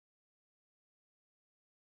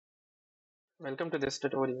Welcome to this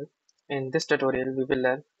tutorial. In this tutorial, we will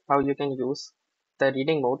learn how you can use the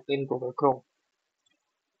reading mode in Google Chrome.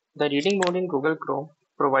 The reading mode in Google Chrome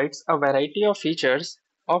provides a variety of features,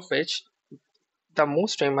 of which the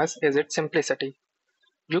most famous is its simplicity.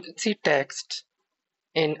 You can see text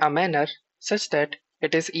in a manner such that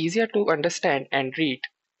it is easier to understand and read.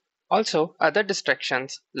 Also, other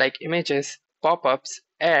distractions like images, pop-ups,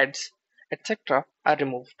 ads, etc. are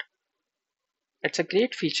removed. It's a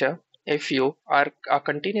great feature if you are a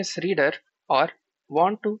continuous reader or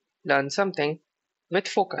want to learn something with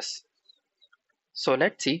focus. So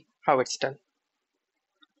let's see how it's done.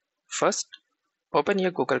 First, open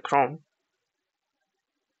your Google Chrome,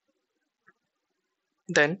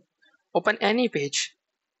 then open any page.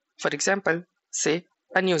 For example, say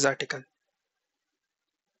a news article.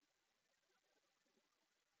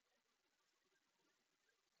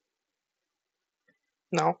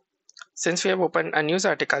 Now, since we have opened a news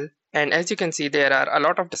article, and as you can see, there are a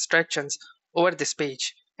lot of distractions over this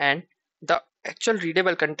page, and the actual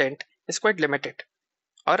readable content is quite limited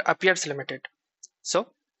or appears limited.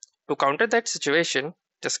 So, to counter that situation,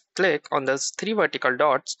 just click on those three vertical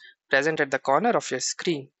dots present at the corner of your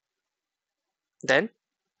screen. Then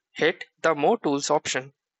hit the More Tools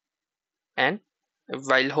option, and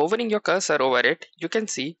while hovering your cursor over it, you can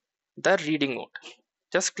see the reading mode.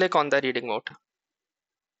 Just click on the reading mode.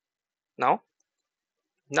 Now,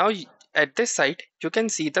 now at this site, you can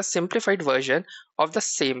see the simplified version of the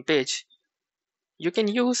same page. You can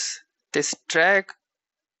use this drag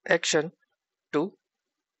action to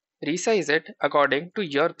resize it according to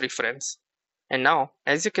your preference. And now,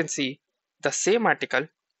 as you can see, the same article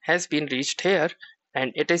has been reached here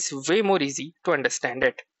and it is way more easy to understand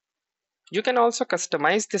it. You can also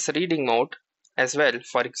customize this reading mode as well.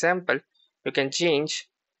 For example, you can change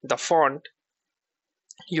the font,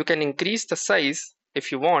 you can increase the size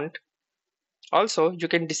if you want. Also, you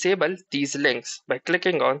can disable these links by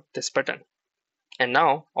clicking on this button. And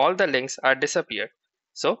now all the links are disappeared.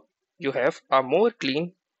 So you have a more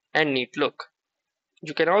clean and neat look.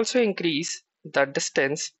 You can also increase the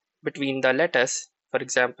distance between the letters. For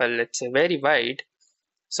example, let's say very wide,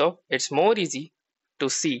 so it's more easy to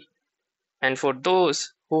see. And for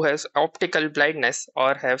those who has optical blindness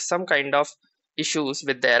or have some kind of issues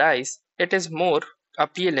with their eyes, it is more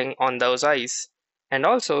appealing on those eyes. And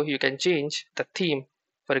also you can change the theme,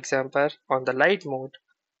 for example on the light mode,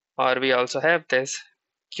 or we also have this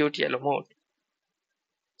cute yellow mode.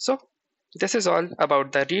 So this is all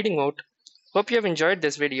about the reading mode. Hope you have enjoyed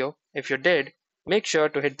this video. If you did, make sure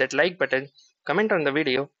to hit that like button, comment on the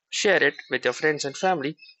video, share it with your friends and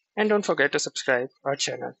family, and don't forget to subscribe our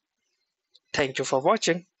channel. Thank you for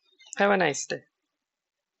watching. Have a nice day.